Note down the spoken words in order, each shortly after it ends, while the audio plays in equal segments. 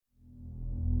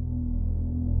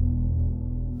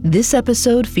This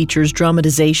episode features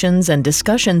dramatizations and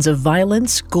discussions of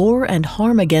violence, gore, and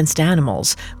harm against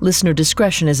animals. Listener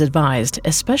discretion is advised,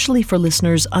 especially for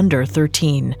listeners under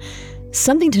 13.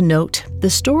 Something to note, the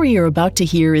story you're about to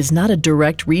hear is not a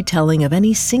direct retelling of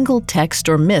any single text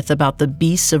or myth about the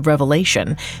beasts of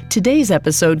Revelation. Today's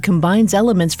episode combines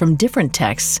elements from different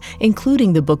texts,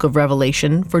 including the Book of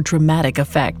Revelation, for dramatic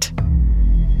effect.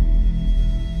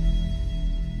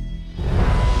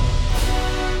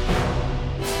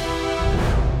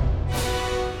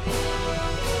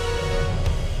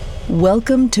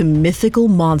 Welcome to Mythical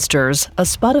Monsters, a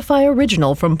Spotify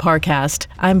original from Parcast.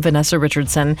 I'm Vanessa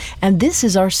Richardson, and this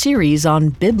is our series on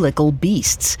biblical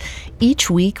beasts. Each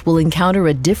week, we'll encounter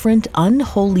a different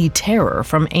unholy terror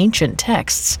from ancient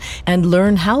texts and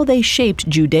learn how they shaped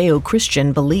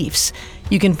Judeo-Christian beliefs.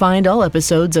 You can find all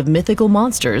episodes of Mythical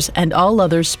Monsters and all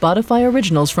other Spotify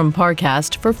originals from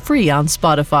Parcast for free on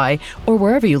Spotify or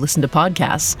wherever you listen to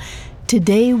podcasts.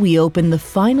 Today, we open the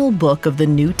final book of the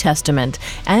New Testament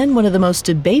and one of the most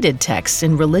debated texts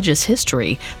in religious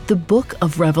history, the Book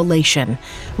of Revelation.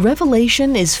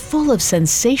 Revelation is full of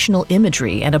sensational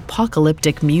imagery and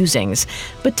apocalyptic musings,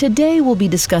 but today we'll be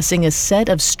discussing a set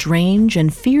of strange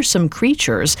and fearsome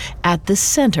creatures at the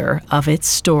center of its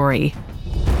story.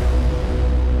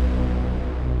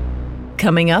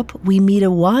 Coming up, we meet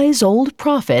a wise old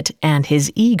prophet and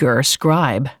his eager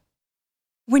scribe.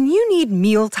 When you need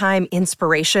mealtime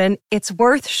inspiration, it's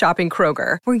worth shopping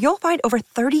Kroger, where you'll find over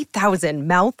 30,000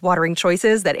 mouth-watering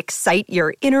choices that excite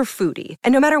your inner foodie.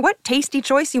 And no matter what tasty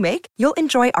choice you make, you'll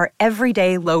enjoy our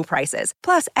everyday low prices,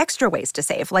 plus extra ways to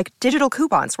save, like digital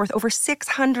coupons worth over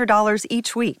 $600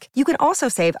 each week. You can also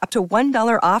save up to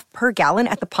 $1 off per gallon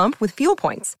at the pump with fuel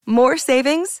points. More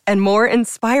savings and more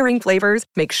inspiring flavors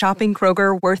make shopping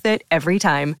Kroger worth it every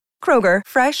time. Kroger,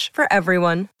 fresh for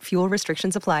everyone. Fuel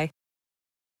restrictions apply.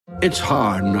 It's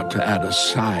hard not to add a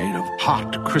side of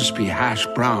hot, crispy hash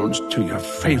browns to your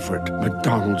favorite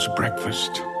McDonald's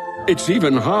breakfast. It's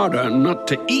even harder not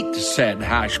to eat said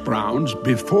hash browns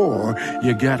before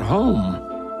you get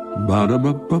home.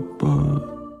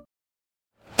 Ba-da-ba-ba-ba.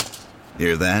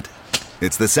 Hear that?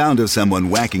 It's the sound of someone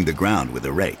whacking the ground with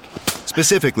a rake.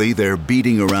 Specifically, they're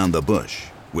beating around the bush,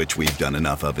 which we've done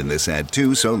enough of in this ad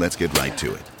too, so let's get right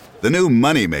to it. The new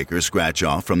Moneymaker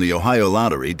scratch-off from the Ohio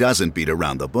Lottery doesn't beat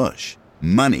around the bush.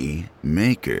 Money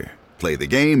Maker. Play the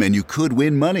game and you could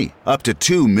win money, up to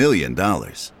 $2 million.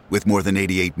 With more than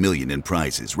 $88 million in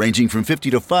prizes, ranging from $50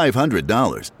 to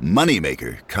 $500,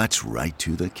 Moneymaker cuts right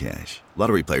to the cash.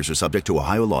 Lottery players are subject to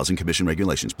Ohio laws and commission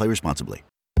regulations. Play responsibly.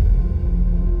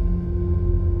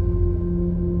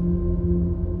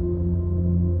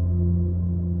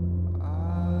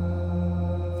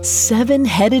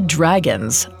 Seven-headed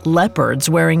dragons, leopards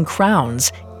wearing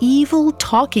crowns, evil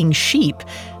talking sheep.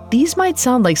 These might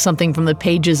sound like something from the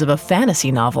pages of a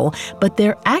fantasy novel, but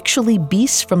they're actually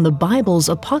beasts from the Bible's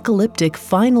apocalyptic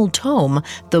final tome,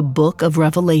 the Book of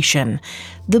Revelation.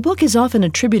 The book is often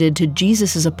attributed to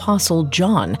Jesus' apostle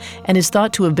John and is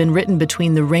thought to have been written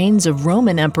between the reigns of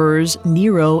Roman emperors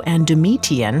Nero and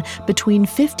Domitian between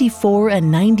 54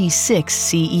 and 96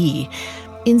 CE.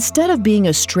 Instead of being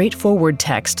a straightforward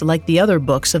text like the other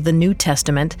books of the New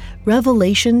Testament,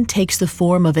 Revelation takes the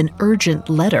form of an urgent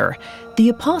letter. The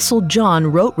Apostle John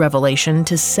wrote Revelation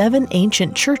to 7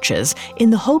 ancient churches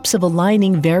in the hopes of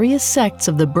aligning various sects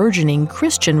of the burgeoning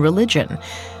Christian religion.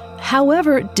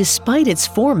 However, despite its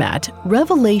format,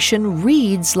 Revelation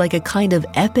reads like a kind of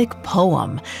epic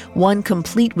poem, one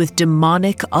complete with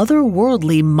demonic,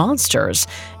 otherworldly monsters,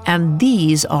 and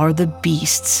these are the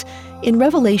beasts. In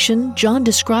Revelation, John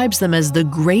describes them as the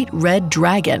great red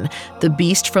dragon, the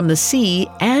beast from the sea,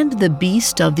 and the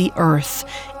beast of the earth,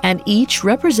 and each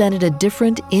represented a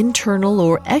different internal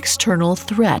or external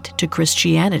threat to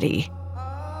Christianity.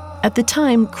 At the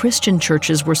time, Christian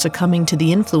churches were succumbing to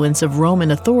the influence of Roman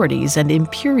authorities and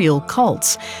imperial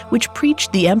cults, which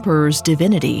preached the emperor's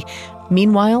divinity.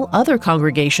 Meanwhile, other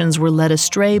congregations were led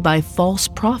astray by false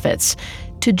prophets.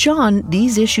 To John,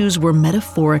 these issues were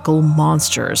metaphorical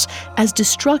monsters, as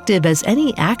destructive as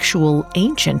any actual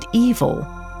ancient evil.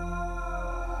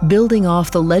 Building off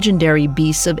the legendary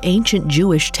beasts of ancient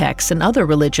Jewish texts and other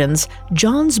religions,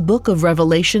 John's Book of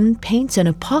Revelation paints an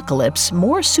apocalypse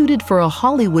more suited for a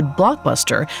Hollywood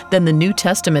blockbuster than the New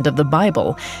Testament of the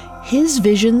Bible. His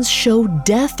visions show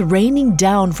death raining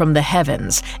down from the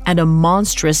heavens and a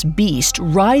monstrous beast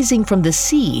rising from the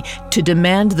sea to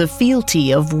demand the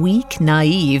fealty of weak,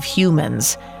 naive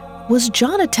humans. Was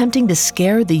John attempting to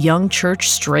scare the young church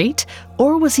straight,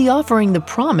 or was he offering the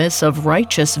promise of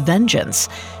righteous vengeance?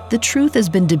 The truth has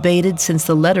been debated since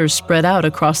the letters spread out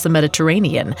across the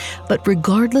Mediterranean, but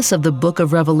regardless of the book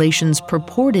of Revelation's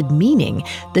purported meaning,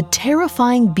 the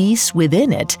terrifying beasts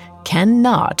within it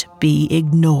cannot be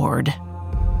ignored.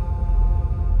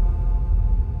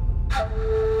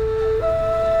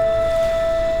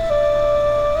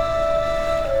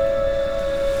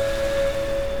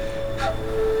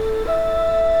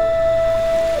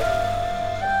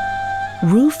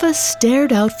 Rufus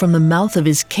stared out from the mouth of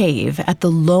his cave at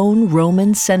the lone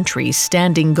Roman sentry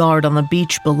standing guard on the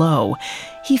beach below.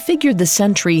 He figured the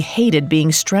sentry hated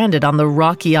being stranded on the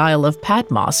rocky Isle of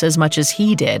Patmos as much as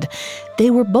he did.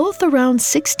 They were both around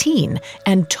 16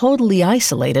 and totally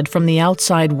isolated from the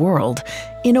outside world.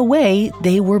 In a way,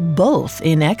 they were both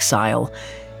in exile.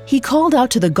 He called out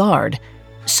to the guard,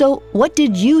 "So what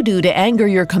did you do to anger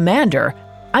your commander?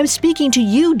 I'm speaking to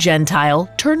you, Gentile.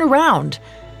 Turn around."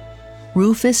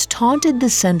 Rufus taunted the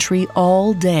sentry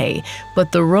all day,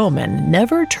 but the Roman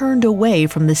never turned away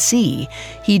from the sea.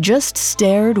 He just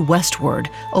stared westward,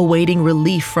 awaiting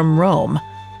relief from Rome.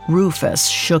 Rufus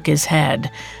shook his head.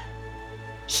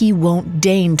 "He won't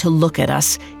deign to look at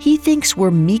us. He thinks we're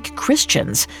meek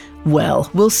Christians. Well,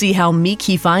 we'll see how meek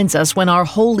he finds us when our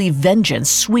holy vengeance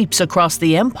sweeps across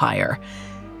the empire."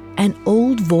 An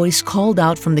old voice called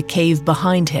out from the cave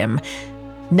behind him,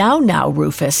 Now,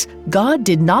 Rufus, God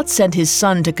did not send his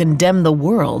Son to condemn the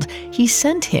world. He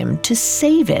sent him to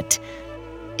save it."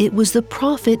 It was the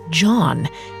prophet John.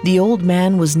 The old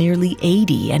man was nearly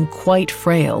 80 and quite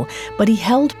frail, but he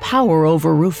held power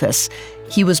over Rufus.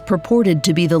 He was purported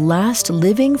to be the last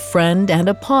living friend and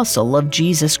apostle of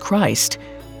Jesus Christ.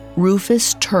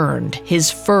 Rufus turned, his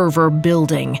fervor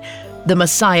building. "The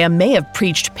Messiah may have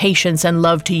preached patience and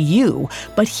love to you,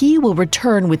 but he will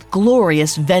return with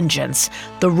glorious vengeance.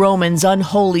 The Romans'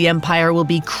 unholy empire will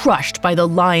be crushed by the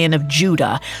Lion of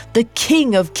Judah, the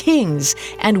King of Kings,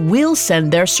 and will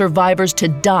send their survivors to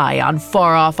die on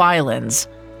far-off islands."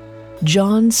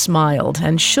 John smiled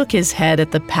and shook his head at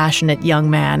the passionate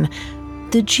young man.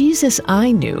 The Jesus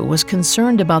I knew was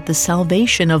concerned about the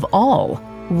salvation of all,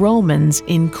 Romans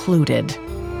included.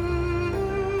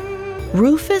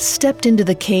 Rufus stepped into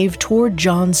the cave toward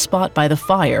John's spot by the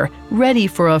fire, ready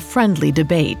for a friendly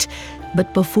debate.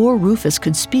 But before Rufus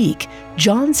could speak,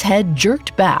 John's head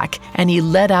jerked back and he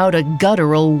let out a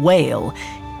guttural wail.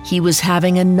 He was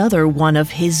having another one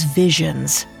of his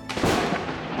visions.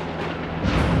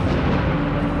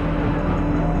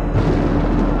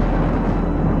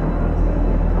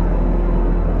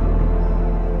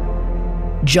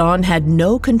 John had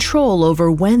no control over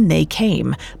when they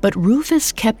came, but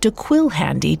Rufus kept a quill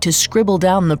handy to scribble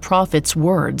down the prophet's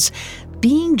words.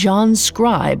 Being John's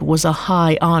scribe was a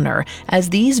high honor, as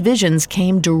these visions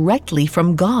came directly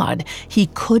from God. He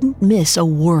couldn't miss a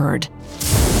word.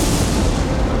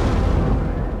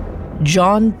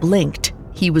 John blinked.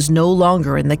 He was no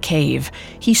longer in the cave.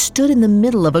 He stood in the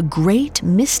middle of a great,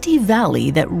 misty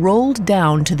valley that rolled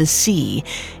down to the sea,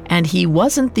 and he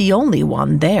wasn't the only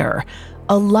one there.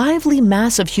 A lively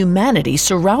mass of humanity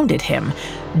surrounded him.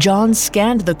 John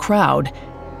scanned the crowd.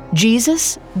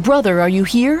 "Jesus, brother, are you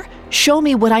here? Show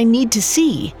me what I need to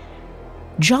see."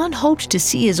 John hoped to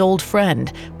see his old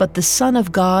friend, but the Son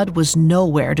of God was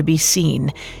nowhere to be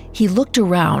seen. He looked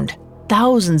around.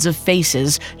 Thousands of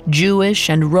faces, Jewish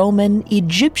and Roman,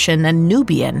 Egyptian and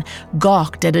Nubian,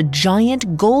 gawked at a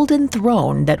giant golden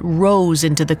throne that rose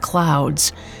into the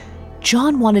clouds.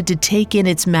 John wanted to take in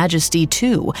its majesty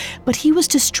too, but he was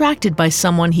distracted by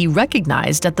someone he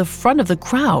recognized at the front of the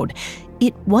crowd.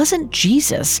 It wasn't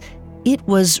Jesus, it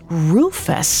was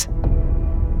Rufus.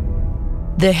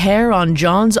 The hair on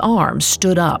John's arm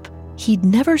stood up. He'd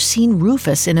never seen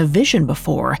Rufus in a vision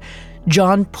before.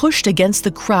 John pushed against the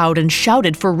crowd and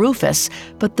shouted for Rufus,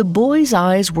 but the boy's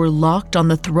eyes were locked on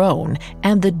the throne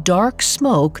and the dark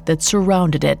smoke that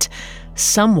surrounded it.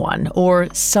 Someone or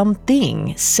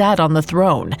something sat on the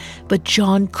throne, but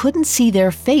John couldn't see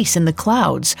their face in the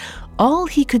clouds. All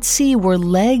he could see were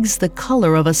legs the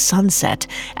color of a sunset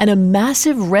and a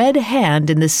massive red hand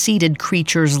in the seated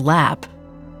creature's lap.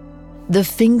 The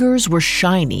fingers were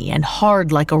shiny and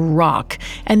hard like a rock,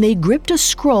 and they gripped a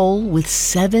scroll with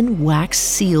 7 wax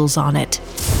seals on it.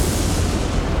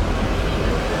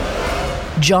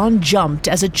 John jumped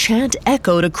as a chant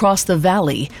echoed across the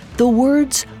valley. The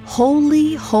words,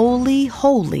 "Holy, holy,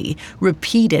 holy,"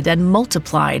 repeated and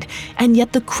multiplied, and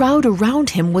yet the crowd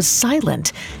around him was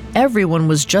silent. Everyone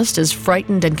was just as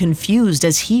frightened and confused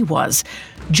as he was.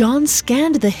 John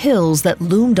scanned the hills that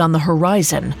loomed on the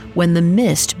horizon when the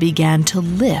mist began to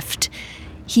lift.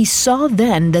 He saw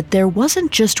then that there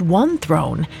wasn't just one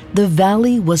throne. The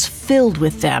valley was filled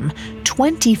with them,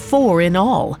 24 in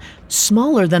all.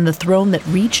 smaller than the throne that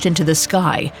reached into the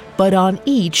sky, but on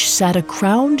each sat a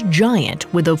crowned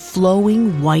giant with a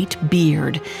flowing white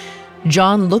beard.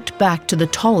 John looked back to the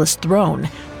tallest throne.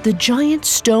 The giant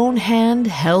stone hand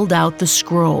held out the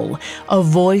scroll. A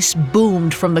voice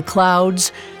boomed from the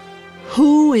clouds,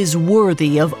 "Who is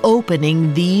worthy of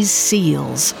opening these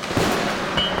seals?"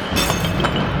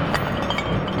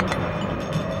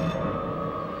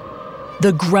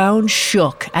 The ground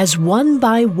shook as one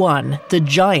by one the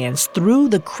giants threw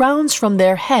the crowns from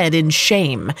their head in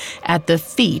shame at the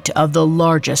feet of the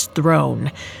largest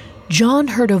throne. John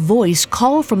heard a voice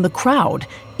call from the crowd.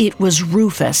 It was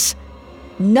Rufus.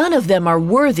 "None of them are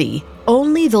worthy.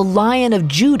 Only the Lion of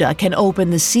Judah can open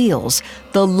the seals.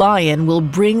 The Lion will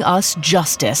bring us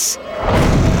justice."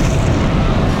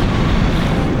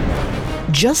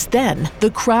 Just then, the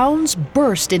crowns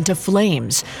burst into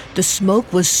flames. The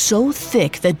smoke was so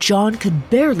thick that John could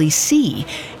barely see.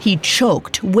 He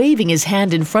choked, waving his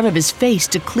hand in front of his face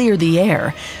to clear the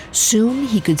air. Soon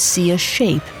he could see a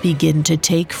shape begin to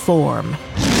take form.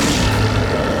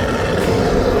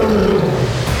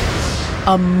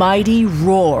 A mighty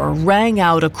roar rang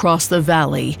out across the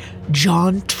valley.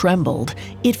 John trembled.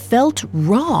 It felt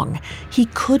wrong. He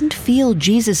couldn't feel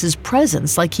Jesus'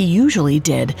 presence like he usually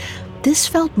did. This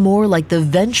felt more like the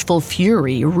vengeful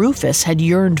fury Rufus had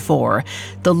yearned for.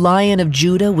 The Lion of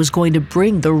Judah was going to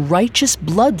bring the righteous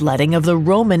bloodletting of the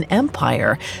Roman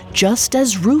Empire, just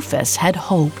as Rufus had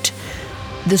hoped.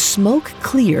 The smoke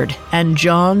cleared, and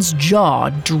John's jaw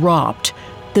dropped.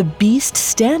 The beast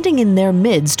standing in their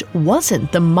midst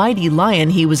wasn't the mighty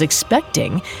lion he was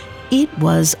expecting. It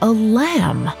was a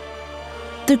lamb.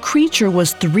 The creature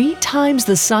was 3 times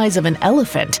the size of an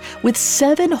elephant, with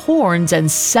 7 horns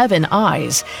and 7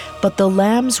 eyes, but the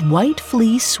lamb's white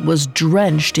fleece was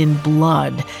drenched in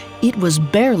blood. It was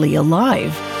barely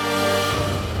alive.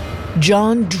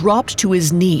 John dropped to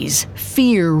his knees,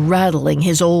 fear rattling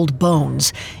his old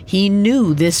bones. He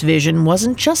knew this vision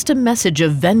wasn't just a message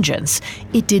of vengeance.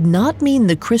 It did not mean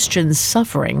the Christians'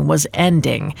 suffering was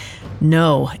ending.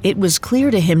 No, it was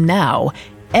clear to him now.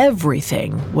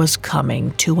 Everything was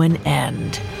coming to an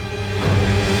end.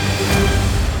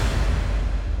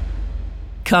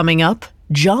 Coming up,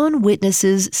 John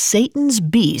witnesses Satan's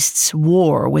beasts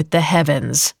war with the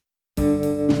heavens.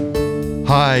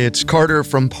 Hi, it's Carter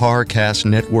from Parcast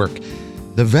Network.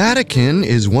 The Vatican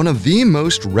is one of the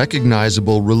most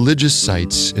recognizable religious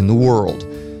sites in the world,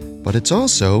 but it's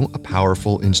also a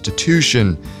powerful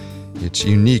institution. Its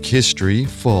unique history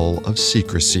full of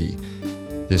secrecy.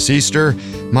 This Easter,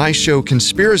 my show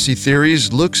Conspiracy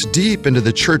Theories looks deep into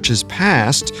the Church's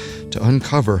past to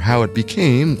uncover how it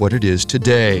became what it is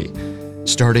today.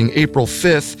 Starting April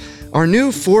 5th, our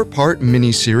new 4-part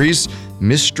miniseries,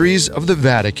 Mysteries of the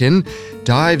Vatican,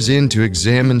 dives in to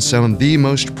examine some of the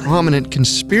most prominent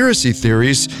conspiracy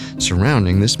theories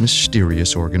surrounding this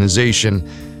mysterious organization.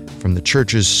 From the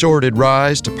Church's sordid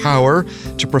rise to power,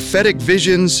 to prophetic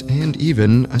visions, and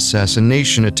even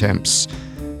assassination attempts.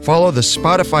 Follow the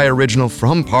Spotify original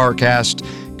from Parcast,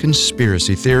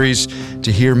 Conspiracy Theories,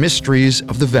 to hear Mysteries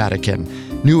of the Vatican.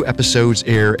 New episodes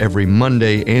air every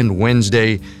Monday and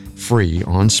Wednesday, free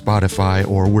on Spotify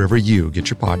or wherever you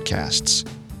get your podcasts.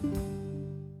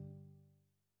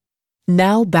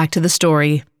 Now back to the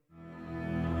story.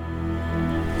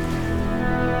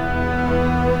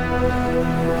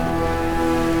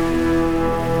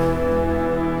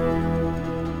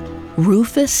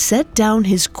 Rufus set down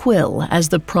his quill as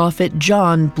the prophet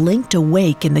John blinked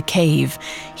awake in the cave.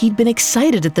 He'd been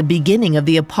excited at the beginning of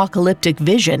the apocalyptic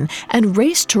vision and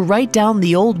raced to write down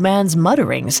the old man's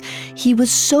mutterings. He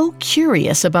was so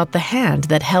curious about the hand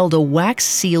that held a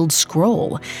wax-sealed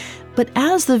scroll. But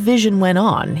as the vision went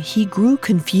on, he grew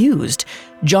confused.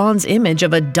 John's image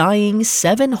of a dying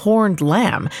 7-horned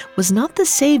lamb was not the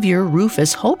savior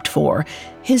Rufus hoped for.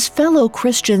 His fellow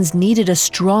Christians needed a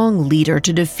strong leader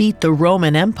to defeat the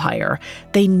Roman Empire.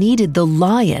 They needed the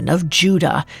Lion of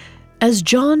Judah. As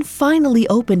John finally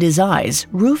opened his eyes,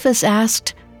 Rufus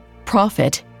asked,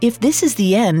 "Prophet, if this is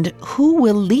the end, who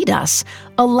will lead us?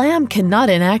 A lamb cannot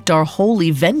enact our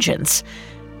holy vengeance."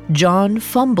 John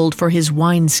fumbled for his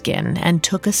wineskin and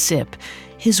took a sip.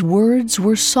 His words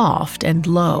were soft and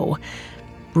low.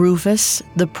 "Rufus,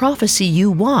 the prophecy you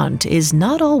want is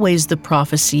not always the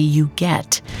prophecy you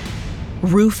get."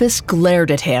 Rufus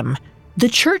glared at him. "The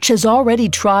Church has already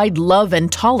tried love and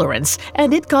tolerance,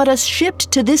 and it got us shipped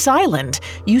to this island.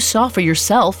 You saw for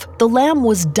yourself, the lamb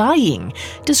was dying.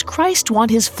 Does Christ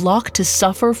want his flock to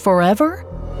suffer forever?"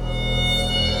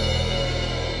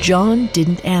 John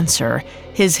didn't answer.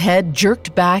 His head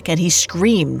jerked back and he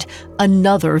screamed.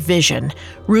 Another vision.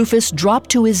 Rufus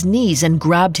dropped to his knees and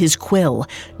grabbed his quill.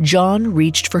 John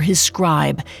reached for his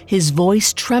scribe, his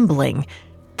voice trembling.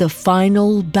 The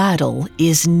final battle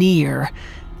is near.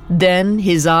 Then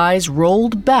his eyes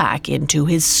rolled back into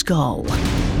his skull.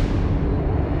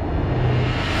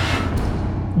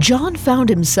 John found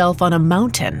himself on a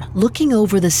mountain, looking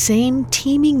over the same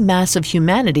teeming mass of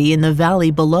humanity in the valley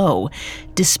below.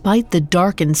 Despite the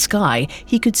darkened sky,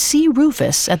 he could see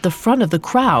Rufus at the front of the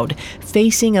crowd,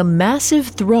 facing a massive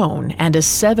throne and a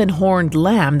 7-horned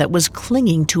lamb that was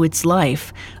clinging to its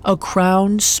life. A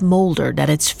crown smoldered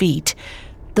at its feet.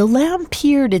 The lamb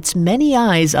peered its many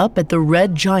eyes up at the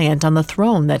red giant on the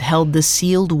throne that held the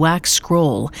sealed wax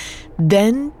scroll.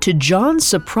 Then, to John's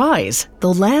surprise,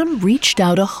 the lamb reached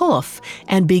out a hoof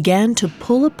and began to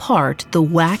pull apart the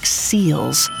wax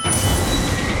seals.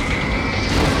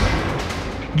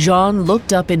 John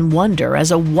looked up in wonder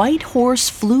as a white horse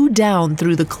flew down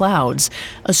through the clouds.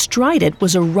 Astride it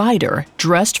was a rider,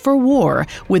 dressed for war,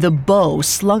 with a bow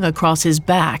slung across his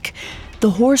back. The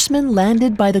horseman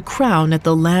landed by the crown at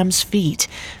the lamb's feet.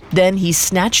 Then he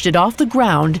snatched it off the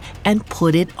ground and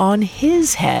put it on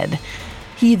his head.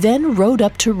 He then rode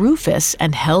up to Rufus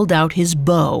and held out his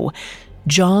bow.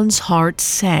 John's heart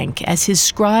sank as his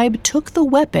scribe took the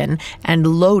weapon and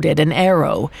loaded an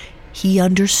arrow. He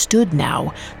understood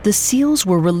now. The seals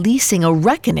were releasing a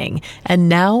reckoning, and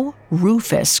now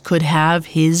Rufus could have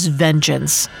his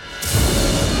vengeance.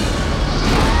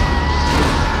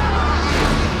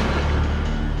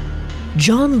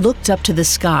 John looked up to the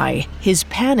sky, his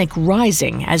panic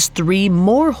rising as 3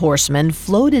 more horsemen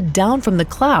floated down from the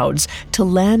clouds to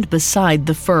land beside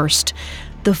the first.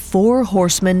 The 4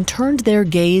 horsemen turned their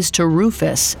gaze to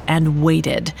Rufus and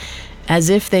waited, as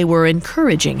if they were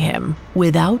encouraging him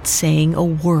without saying a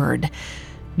word.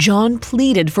 John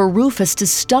pleaded for Rufus to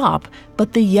stop,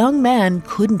 but the young man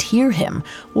couldn't hear him,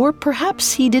 or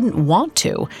perhaps he didn't want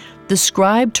to. The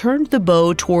scribe turned the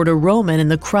bow toward a Roman in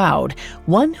the crowd,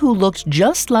 one who looked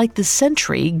just like the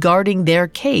sentry guarding their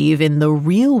cave in the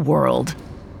real world.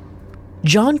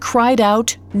 John cried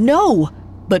out, "No!"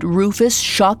 but Rufus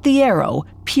shot the arrow,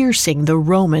 piercing the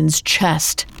Roman's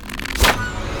chest.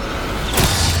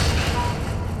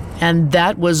 And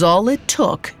that was all it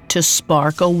took to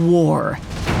spark a war.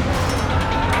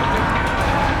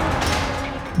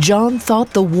 John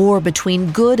thought the war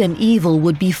between good and evil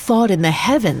would be fought in the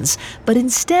heavens, but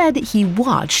instead he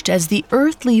watched as the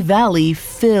earthly valley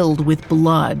filled with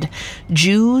blood.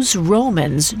 Jews,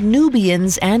 Romans,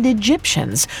 Nubians, and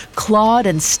Egyptians clawed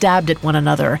and stabbed at one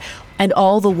another, and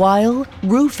all the while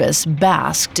Rufus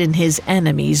basked in his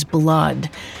enemy's blood.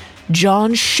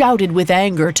 John shouted with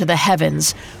anger to the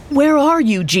heavens, "Where are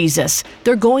you, Jesus?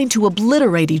 They're going to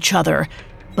obliterate each other."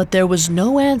 But there was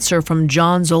no answer from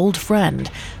John's old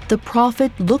friend. The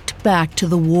prophet looked back to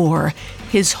the war.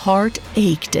 His heart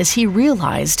ached as he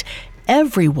realized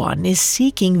everyone is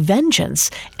seeking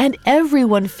vengeance, and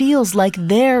everyone feels like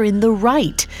they're in the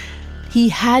right. He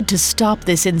had to stop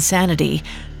this insanity.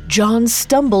 John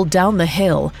stumbled down the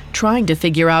hill, trying to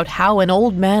figure out how an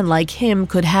old man like him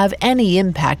could have any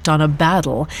impact on a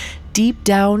battle. Deep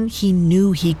down, he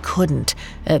knew he couldn't,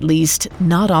 at least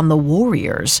not on the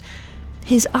warriors.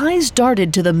 His eyes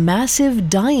darted to the massive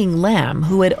dying lamb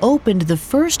who had opened the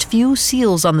first few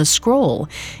seals on the scroll.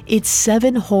 Its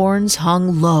 7 horns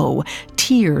hung low,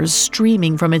 tears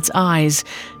streaming from its eyes.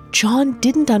 John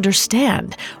didn't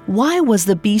understand. Why was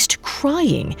the beast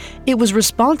crying? It was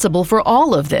responsible for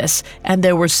all of this, and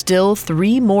there were still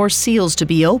 3 more seals to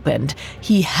be opened.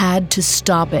 He had to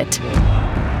stop it.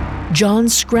 John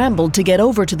scrambled to get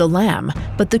over to the lamb,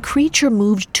 but the creature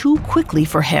moved too quickly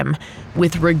for him.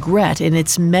 With regret in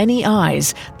its many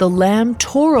eyes, the lamb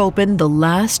tore open the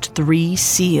last 3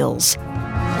 seals.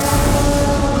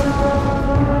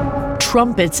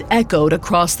 Trumpets echoed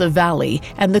across the valley,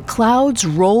 and the clouds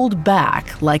rolled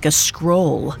back like a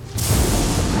scroll.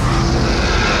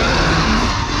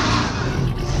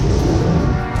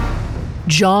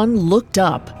 John looked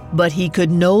up, but he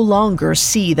could no longer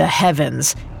see the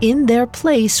heavens. In their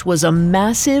place was a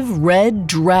massive red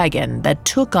dragon that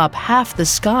took up half the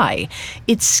sky.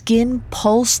 Its skin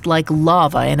pulsed like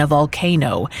lava in a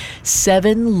volcano.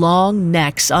 7 long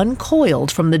necks uncoiled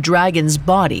from the dragon's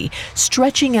body,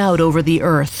 stretching out over the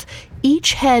earth.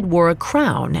 Each head wore a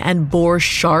crown and bore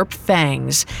sharp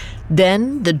fangs.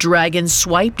 Then the dragon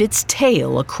swiped its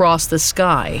tail across the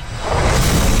sky.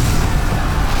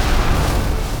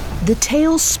 The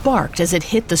tail sparked as it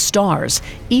hit the stars,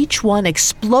 each one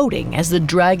exploding as the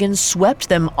dragon swept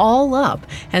them all up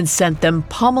and sent them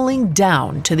pummeling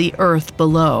down to the earth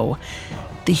below.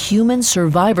 The human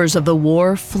survivors of the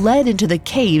war fled into the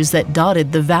caves that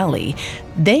dotted the valley.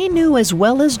 They knew as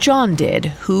well as John did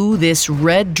who this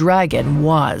red dragon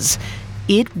was.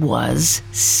 It was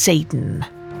Satan.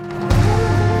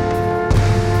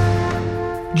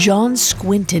 John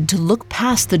squinted to look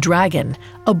past the dragon.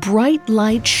 A bright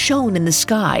light shone in the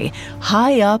sky,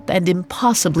 high up and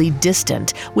impossibly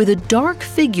distant, with a dark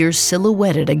figure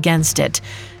silhouetted against it.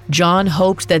 John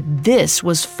hoped that this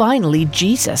was finally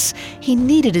Jesus. He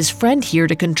needed his friend here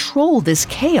to control this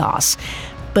chaos.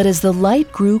 But as the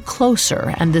light grew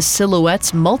closer and the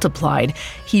silhouettes multiplied,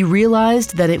 he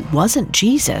realized that it wasn't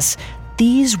Jesus.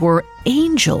 These were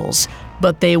angels.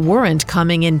 But they weren't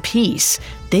coming in peace.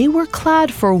 They were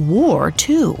clad for war,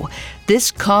 too.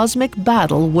 This cosmic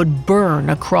battle would burn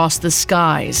across the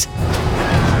skies.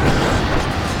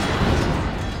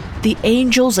 The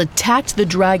angels attacked the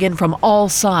dragon from all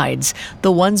sides.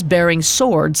 The ones bearing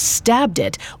swords stabbed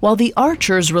it, while the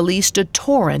archers released a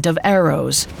torrent of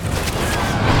arrows.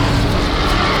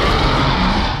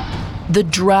 The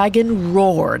dragon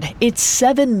roared, its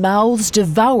 7 mouths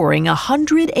devouring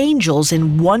 100 angels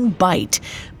in one bite.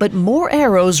 But more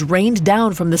arrows rained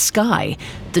down from the sky.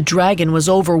 The dragon was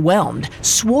overwhelmed,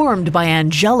 swarmed by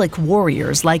angelic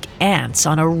warriors like ants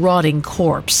on a rotting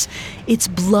corpse. Its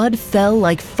blood fell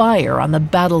like fire on the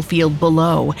battlefield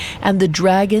below, and the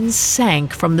dragon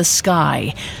sank from the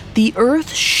sky. The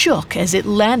earth shook as it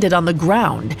landed on the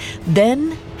ground.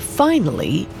 Then,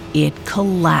 finally, it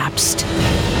collapsed.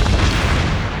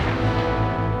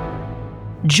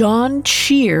 John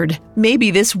cheered.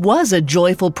 Maybe this was a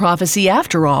joyful prophecy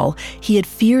after all. He had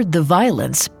feared the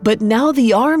violence, but now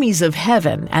the armies of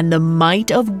heaven and the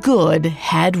might of good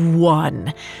had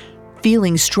won.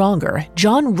 Feeling stronger,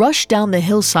 John rushed down the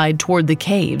hillside toward the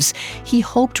caves. He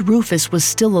hoped Rufus was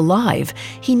still alive.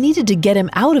 He needed to get him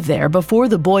out of there before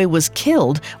the boy was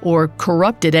killed or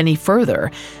corrupted any further.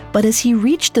 But as he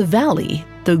reached the valley,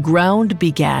 the ground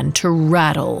began to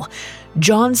rattle.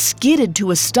 John skidded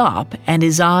to a stop, and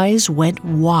his eyes went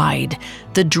wide.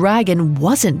 The dragon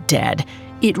wasn't dead.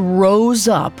 It rose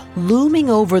up, looming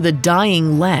over the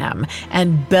dying lamb,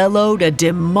 and bellowed a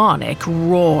demonic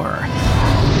roar.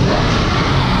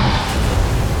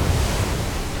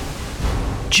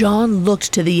 John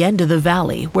looked to the end of the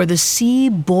valley, where the sea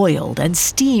boiled and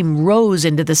steam rose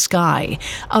into the sky.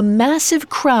 A massive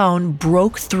crown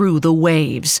broke through the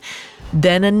waves.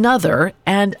 Then another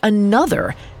and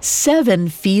another. 7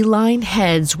 feline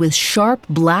heads with sharp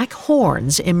black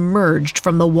horns emerged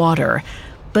from the water.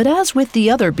 But as with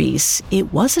the other beasts,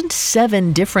 it wasn't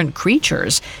 7 different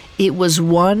creatures. It was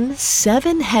one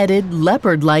 7-headed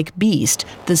leopard-like beast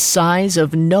the size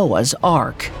of Noah's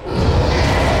Ark.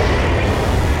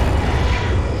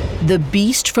 The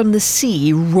beast from the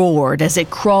sea roared as it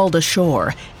crawled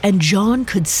ashore, and John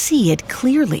could see it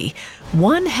clearly.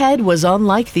 One head was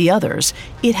unlike the others.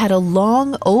 It had a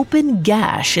long, open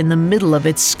gash in the middle of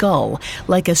its skull,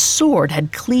 like a sword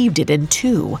had cleaved it in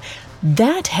two.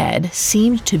 That head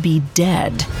seemed to be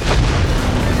dead.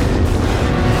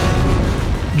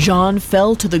 John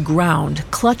fell to the ground,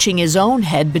 clutching his own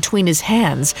head between his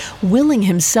hands, willing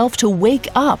himself to wake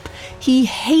up. He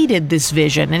hated this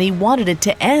vision and he wanted it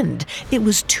to end. It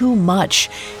was too much.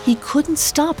 He couldn't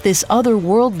stop this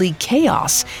otherworldly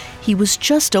chaos. He was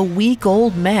just a weak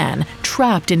old man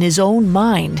trapped in his own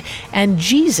mind, and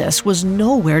Jesus was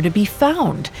nowhere to be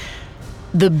found.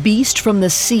 The beast from the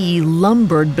sea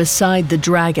lumbered beside the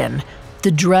dragon.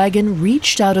 The dragon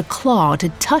reached out a claw to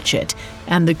touch it,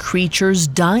 and the creature's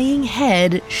dying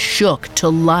head shook to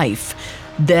life.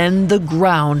 Then the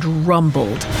ground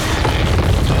rumbled.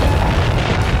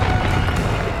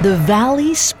 The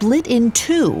valley split in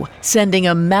two, sending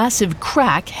a massive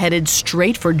crack headed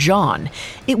straight for John.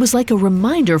 It was like a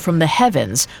reminder from the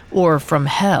heavens, or from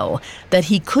hell, that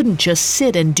he couldn't just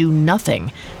sit and do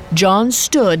nothing. John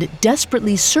stood,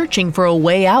 desperately searching for a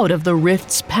way out of the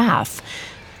rift's path.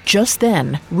 Just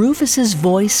then, Rufus's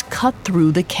voice cut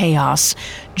through the chaos.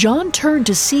 John turned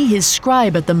to see his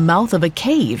scribe at the mouth of a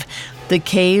cave. The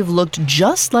cave looked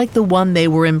just like the one they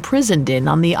were imprisoned in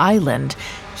on the island.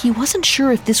 He wasn't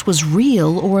sure if this was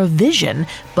real or a vision,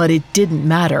 but it didn't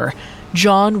matter.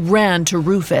 John ran to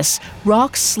Rufus,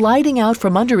 rocks sliding out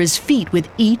from under his feet with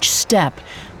each step.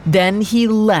 Then he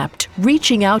leapt,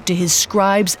 reaching out to his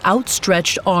scribe's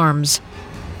outstretched arms.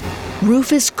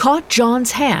 Rufus caught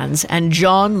John's hands, and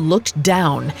John looked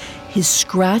down. His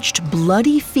scratched,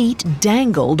 bloody feet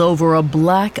dangled over a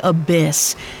black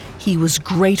abyss. He was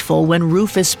grateful when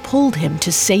Rufus pulled him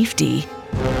to safety.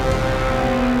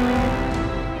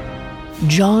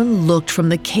 John looked from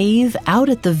the cave out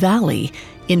at the valley.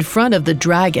 In front of the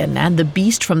dragon and the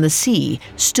beast from the sea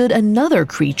stood another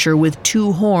creature with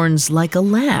 2 horns like a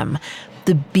lamb,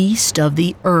 the beast of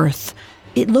the earth.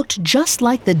 It looked just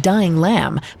like the dying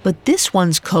lamb, but this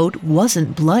one's coat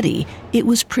wasn't bloody. It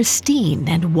was pristine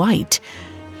and white.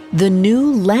 The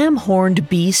new lamb-horned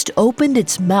beast opened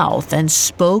its mouth and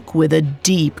spoke with a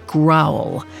deep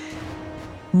growl.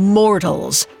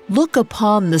 "Mortals, look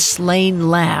upon the slain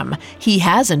lamb. He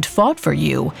hasn't fought for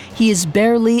you. He is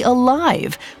barely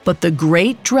alive, but the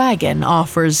great dragon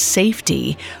offers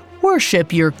safety.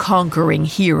 Worship your conquering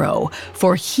hero,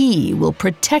 for he will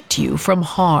protect you from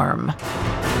harm."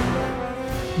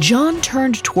 John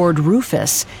turned toward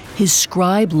Rufus. His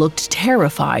scribe looked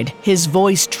terrified, his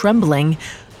voice trembling.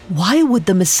 "Why would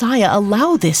the Messiah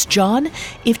allow this, John?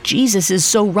 If Jesus is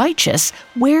so righteous,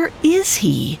 where is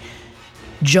he?"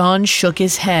 John shook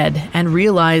his head and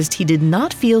realized he did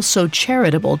not feel so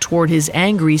charitable toward his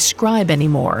angry scribe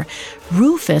anymore.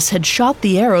 Rufus had shot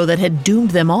the arrow that had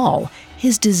doomed them all.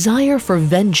 His desire for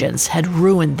vengeance had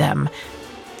ruined them.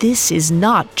 "This is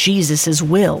not Jesus'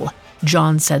 will,"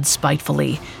 John said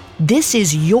spitefully. "This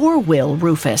is your will,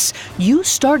 Rufus. You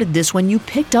started this when you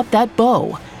picked up that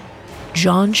bow."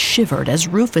 John shivered as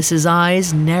Rufus's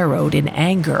eyes narrowed in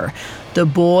anger. The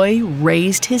boy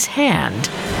raised his hand.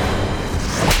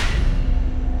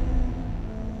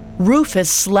 Rufus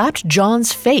slapped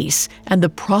John's face, and the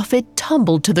prophet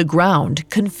tumbled to the ground,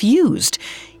 confused.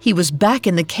 He was back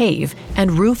in the cave,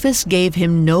 and Rufus gave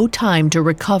him no time to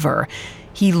recover.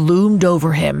 He loomed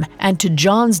over him, and to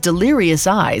John's delirious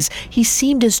eyes, he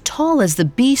seemed as tall as the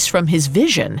beast from his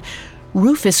vision.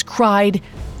 Rufus cried,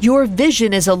 "Your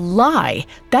vision is a lie!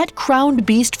 That crowned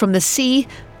beast from the sea,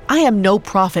 I am no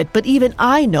prophet, but even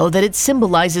I know that it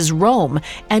symbolizes Rome,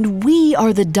 and we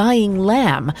are the dying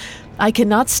lamb. I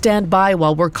cannot stand by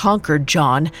while we're conquered,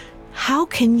 John. How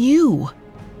can you?"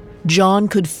 John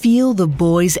could feel the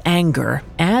boy's anger,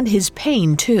 and his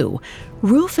pain too.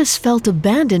 Rufus felt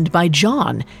abandoned by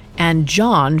John, and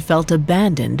John felt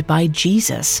abandoned by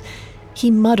Jesus. He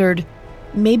muttered,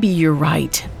 "Maybe you're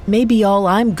right. Maybe all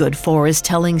I'm good for is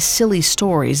telling silly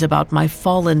stories about my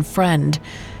fallen friend."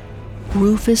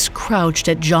 Rufus crouched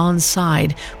at John's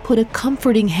side, put a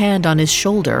comforting hand on his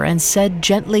shoulder, and said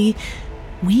gently,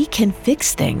 "We can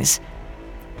fix things."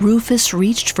 Rufus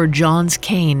reached for John's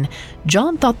cane.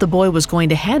 John thought the boy was going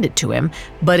to hand it to him,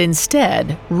 but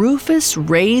instead, Rufus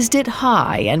raised it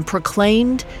high and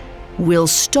proclaimed, "We'll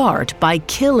start by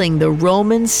killing the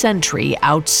Roman sentry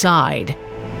outside."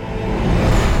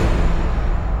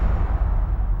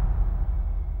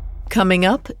 Coming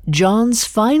up, John's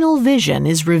final vision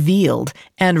is revealed,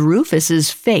 and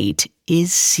Rufus's fate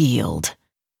is sealed.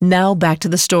 Now back to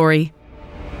the story.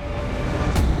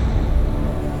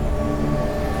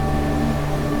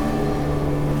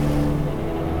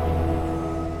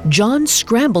 John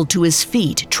scrambled to his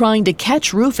feet, trying to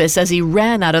catch Rufus as he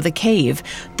ran out of the cave.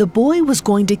 The boy was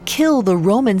going to kill the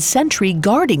Roman sentry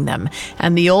guarding them,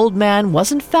 and the old man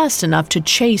wasn't fast enough to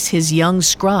chase his young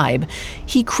scribe.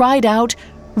 He cried out,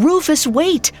 "Rufus,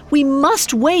 wait! We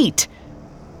must wait!"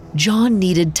 John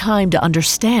needed time to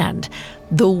understand.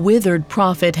 The withered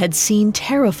prophet had seen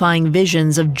terrifying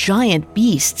visions of giant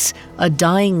beasts, a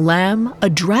dying lamb, a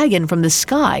dragon from the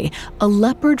sky, a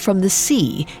leopard from the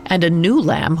sea, and a new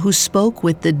lamb who spoke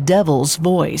with the devil's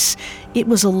voice. It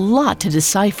was a lot to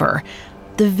decipher.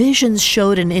 The visions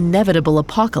showed an inevitable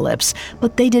apocalypse,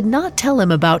 but they did not tell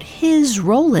him about his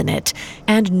role in it,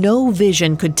 and no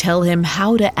vision could tell him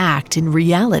how to act in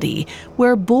reality,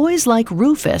 where boys like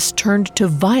Rufus turned to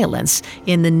violence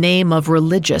in the name of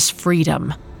religious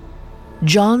freedom.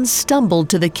 John stumbled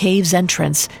to the cave's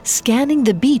entrance, scanning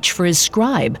the beach for his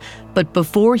scribe, but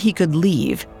before he could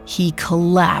leave, he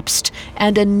collapsed,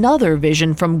 and another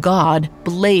vision from God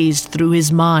blazed through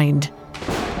his mind.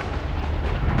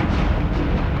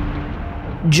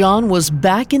 John was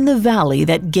back in the valley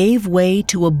that gave way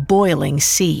to a boiling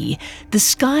sea. The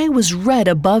sky was red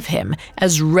above him,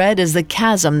 as red as the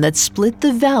chasm that split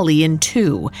the valley in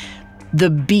two. The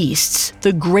beasts,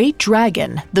 the great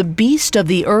dragon, the beast of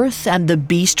the earth, and the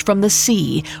beast from the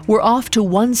sea were off to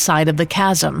one side of the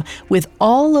chasm, with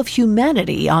all of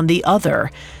humanity on the other.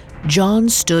 John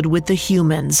stood with the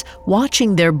humans,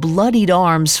 watching their bloodied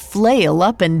arms flail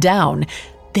up and down.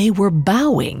 They were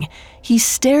bowing. He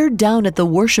stared down at the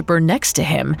worshiper next to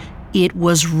him. It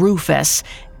was Rufus,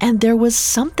 and there was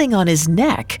something on his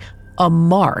neck, a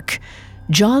mark.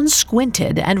 John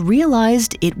squinted and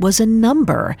realized it was a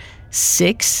number,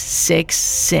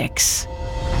 666.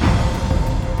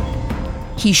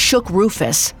 He shook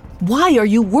Rufus. "Why are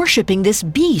you worshiping this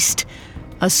beast?"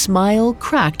 A smile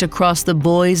cracked across the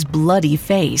boy's bloody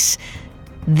face.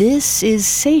 This is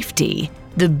safety.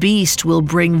 The beast will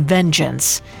bring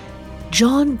vengeance.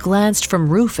 John glanced from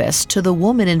Rufus to the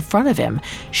woman in front of him.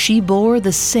 She bore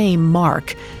the same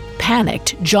mark.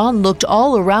 Panicked, John looked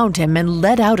all around him and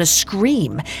let out a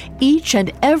scream. Each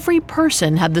and every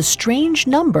person had the strange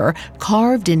number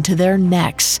carved into their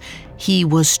necks. He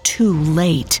was too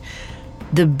late.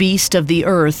 The beast of the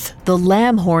earth, the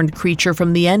lamb-horned creature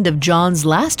from the end of John's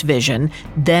last vision,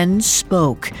 then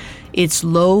spoke. Its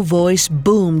low voice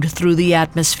boomed through the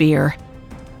atmosphere.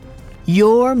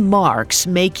 Your marks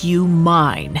make you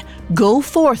mine. Go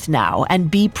forth now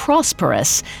and be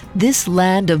prosperous. This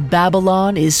land of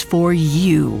Babylon is for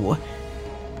you.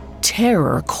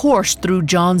 Terror coursed through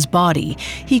John's body.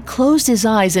 He closed his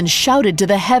eyes and shouted to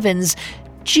the heavens,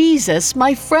 Jesus,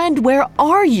 my friend, where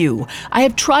are you? I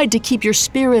have tried to keep your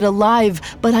spirit alive,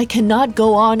 but I cannot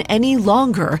go on any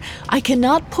longer. I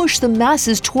cannot push the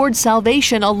masses toward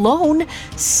salvation alone.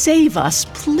 Save us,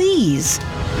 please.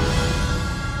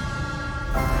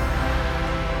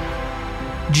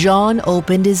 John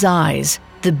opened his eyes.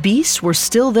 The beasts were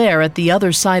still there at the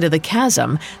other side of the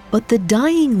chasm, but the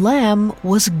dying lamb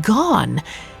was gone.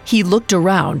 He looked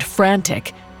around,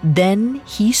 frantic. Then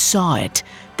he saw it.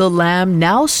 The lamb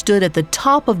now stood at the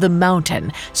top of the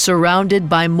mountain, surrounded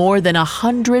by more than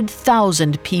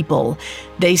 100,000 people.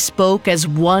 They spoke as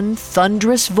one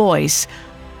thunderous voice,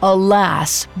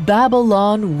 Alas,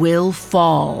 Babylon will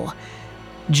fall.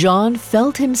 John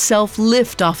felt himself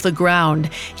lift off the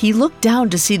ground. He looked down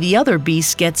to see the other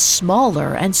beasts get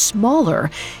smaller and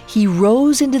smaller. He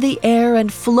rose into the air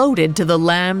and floated to the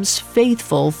lamb's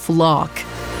faithful flock.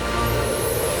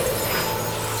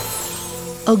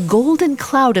 A golden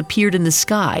cloud appeared in the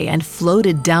sky and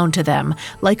floated down to them,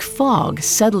 like fog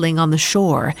settling on the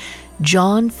shore.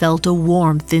 John felt a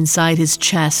warmth inside his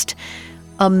chest.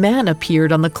 A man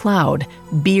appeared on the cloud,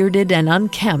 bearded and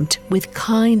unkempt, with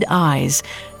kind eyes.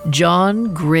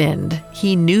 John grinned.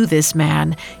 He knew this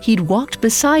man. He'd walked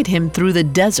beside him through the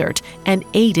desert and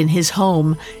ate in his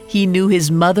home. He knew his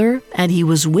mother, and he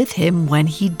was with him when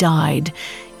he died.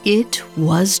 It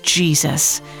was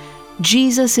Jesus.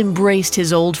 Jesus embraced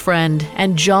his old friend,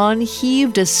 and John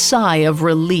heaved a sigh of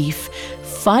relief.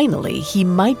 Finally, he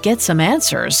might get some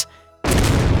answers.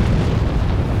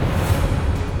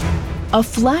 A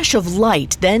flash of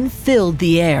light then filled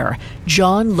the air.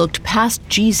 John looked past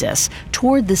Jesus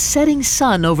toward the setting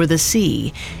sun over the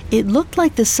sea. It looked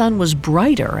like the sun was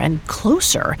brighter and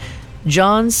closer.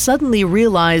 John suddenly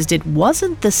realized it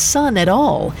wasn't the sun at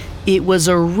all. It was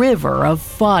a river of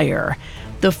fire.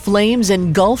 The flames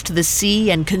engulfed the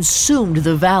sea and consumed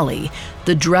the valley.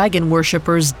 The dragon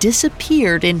worshippers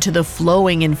disappeared into the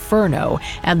flowing inferno,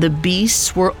 and the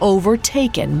beasts were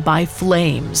overtaken by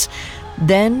flames.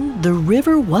 Then the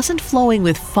river wasn't flowing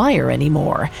with fire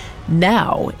anymore.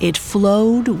 Now it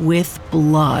flowed with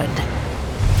blood.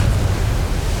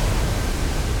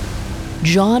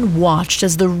 John watched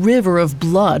as the river of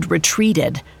blood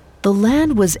retreated. The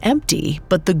land was empty,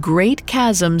 but the great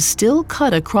chasm still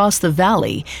cut across the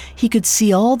valley. He could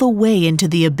see all the way into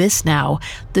the abyss now.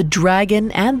 The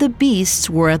dragon and the beasts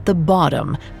were at the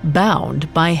bottom,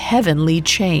 bound by heavenly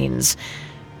chains.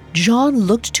 John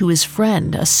looked to his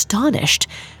friend, astonished.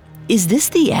 Is this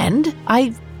the end?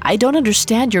 I don't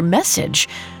understand your message.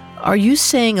 Are you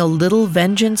saying a little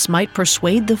vengeance might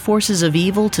persuade the forces of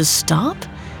evil to stop?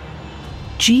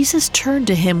 Jesus turned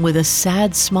to him with a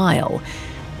sad smile.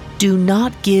 Do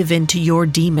not give in to your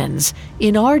demons.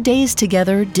 In our days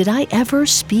together, did I ever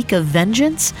speak of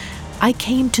vengeance? I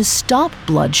came to stop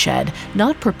bloodshed,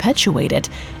 not perpetuate it,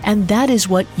 and that is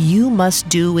what you must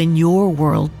do in your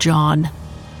world, John.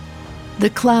 The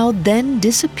cloud then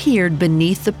disappeared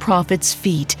beneath the prophet's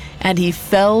feet, and he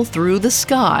fell through the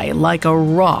sky like a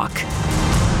rock.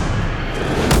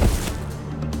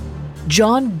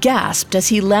 John gasped as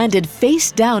he landed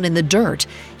face down in the dirt.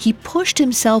 He pushed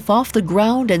himself off the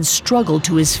ground and struggled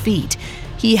to his feet.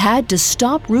 He had to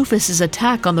stop Rufus's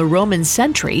attack on the Roman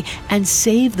sentry and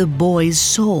save the boy's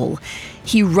soul.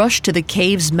 He rushed to the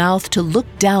cave's mouth to look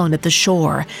down at the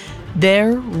shore.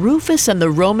 There, Rufus and the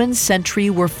Roman sentry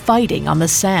were fighting on the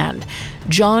sand.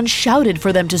 John shouted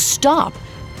for them to stop,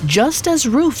 just as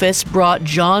Rufus brought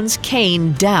John's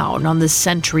cane down on the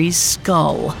sentry's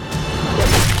skull.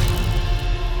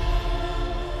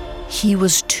 He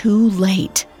was too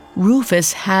late.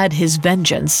 Rufus had his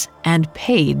vengeance and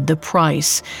paid the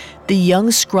price. The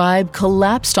young scribe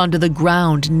collapsed onto the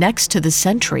ground next to the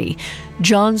sentry.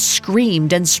 John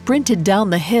screamed and sprinted down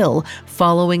the hill,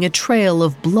 following a trail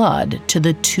of blood to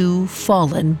the two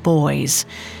fallen boys.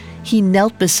 He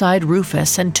knelt beside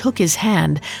Rufus and took his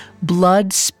hand.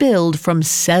 Blood spilled from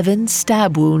 7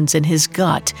 stab wounds in his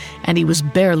gut, and he was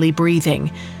barely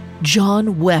breathing.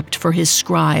 John wept for his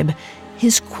scribe.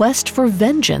 His quest for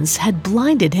vengeance had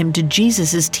blinded him to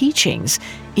Jesus' teachings.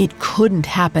 It couldn't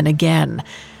happen again.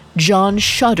 John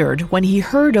shuddered when he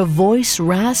heard a voice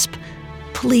rasp,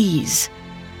 "Please."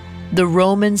 The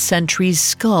Roman sentry's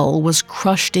skull was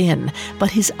crushed in,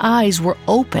 but his eyes were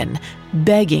open,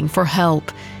 begging for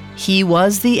help. He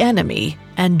was the enemy,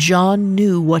 and John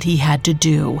knew what he had to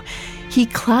do. He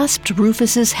clasped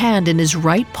Rufus's hand in his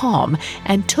right palm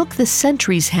and took the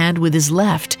sentry's hand with his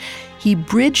left. He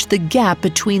bridged the gap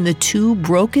between the 2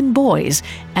 broken boys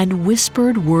and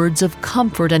whispered words of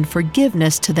comfort and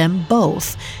forgiveness to them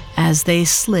both as they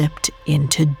slipped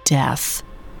into death.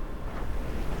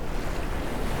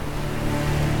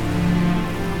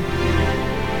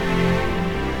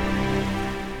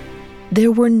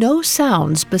 There were no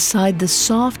sounds beside the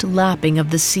soft lapping of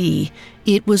the sea.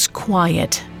 It was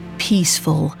quiet,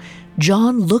 peaceful.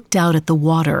 John looked out at the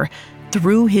water.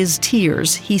 Through his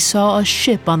tears, he saw a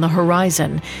ship on the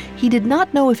horizon. He did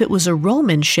not know if it was a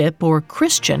Roman ship or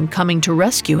Christian coming to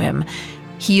rescue him.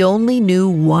 He only knew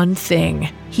one thing.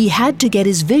 He had to get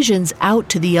his visions out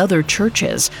to the other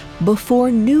churches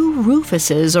before new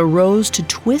Rufuses arose to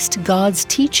twist God's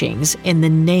teachings in the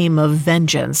name of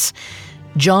vengeance.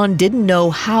 John didn't know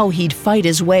how he'd fight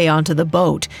his way onto the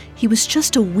boat. He was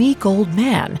just a weak old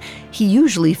man. He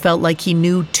usually felt like he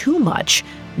knew too much.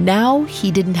 Now he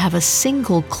didn't have a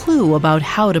single clue about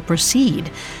how to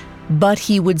proceed. But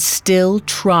he would still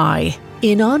try.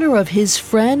 In honor of his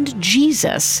friend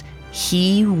Jesus,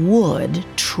 he would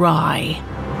try.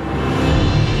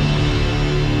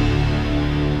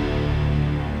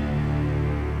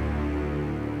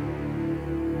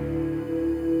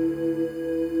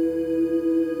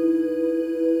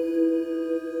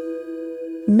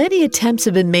 Many attempts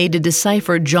have been made to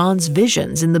decipher John's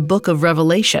visions in the book of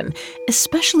Revelation,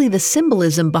 especially the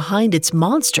symbolism behind its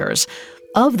monsters.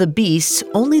 Of the beasts,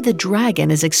 only the dragon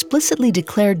is explicitly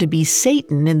declared to be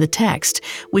Satan in the text,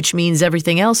 which means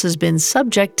everything else has been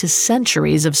subject to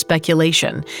centuries of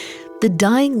speculation. The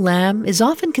dying lamb is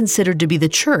often considered to be the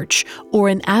church, or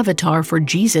an avatar for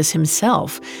Jesus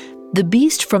himself. The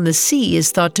beast from the sea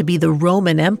is thought to be the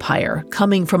Roman Empire,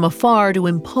 coming from afar to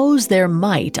impose their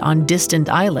might on distant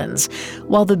islands,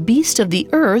 while the beast of the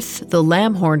earth, the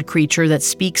lamb-horned creature that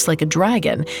speaks like a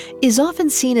dragon, is often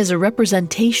seen as a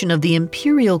representation of the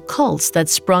imperial cults that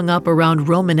sprung up around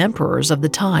Roman emperors of the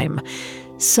time.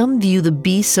 Some view the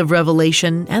beasts of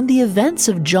Revelation and the events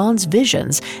of John's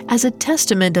visions as a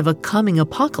testament of a coming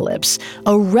apocalypse,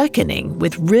 a reckoning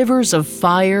with rivers of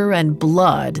fire and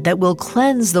blood that will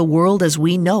cleanse the world as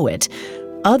we know it.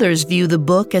 Others view the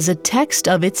book as a text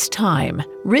of its time,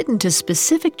 written to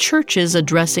specific churches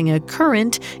addressing a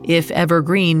current, if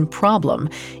evergreen, problem.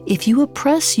 If you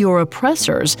oppress your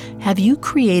oppressors, have you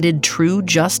created true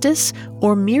justice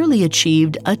or merely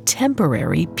achieved a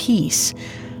temporary peace?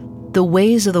 The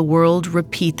ways of the world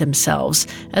repeat themselves.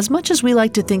 As much as we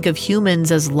like to think of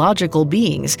humans as logical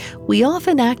beings, we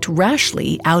often act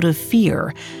rashly out of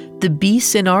fear. The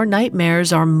beasts in our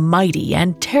nightmares are mighty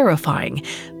and terrifying,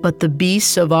 but the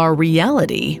beasts of our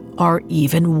reality are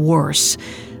even worse.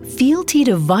 Fealty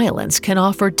to violence can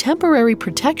offer temporary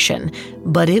protection,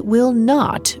 but it will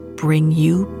not bring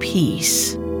you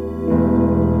peace.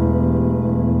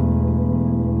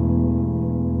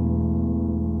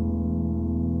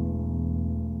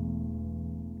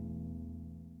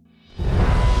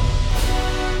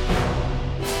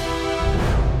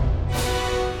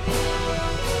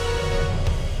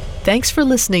 Thanks for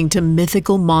listening to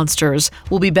Mythical Monsters.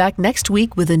 We'll be back next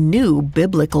week with a new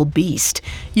biblical beast.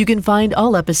 You can find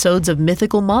all episodes of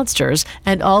Mythical Monsters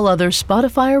and all other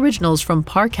Spotify originals from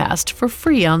Parcast for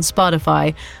free on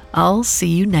Spotify. I'll see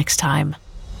you next time.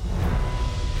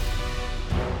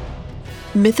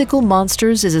 Mythical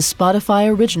Monsters is a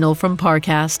Spotify original from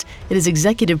Parcast. It is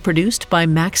executive produced by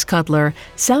Max Cutler,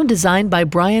 sound designed by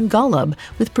Brian Golub,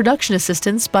 with production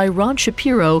assistance by Ron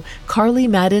Shapiro, Carly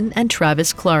Madden, and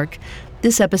Travis Clark.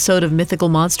 This episode of Mythical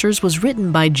Monsters was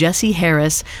written by Jesse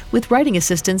Harris, with writing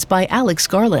assistance by Alex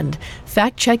Garland,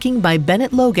 fact-checking by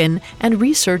Bennett Logan, and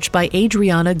research by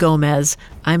Adriana Gomez.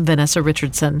 I'm Vanessa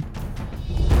Richardson.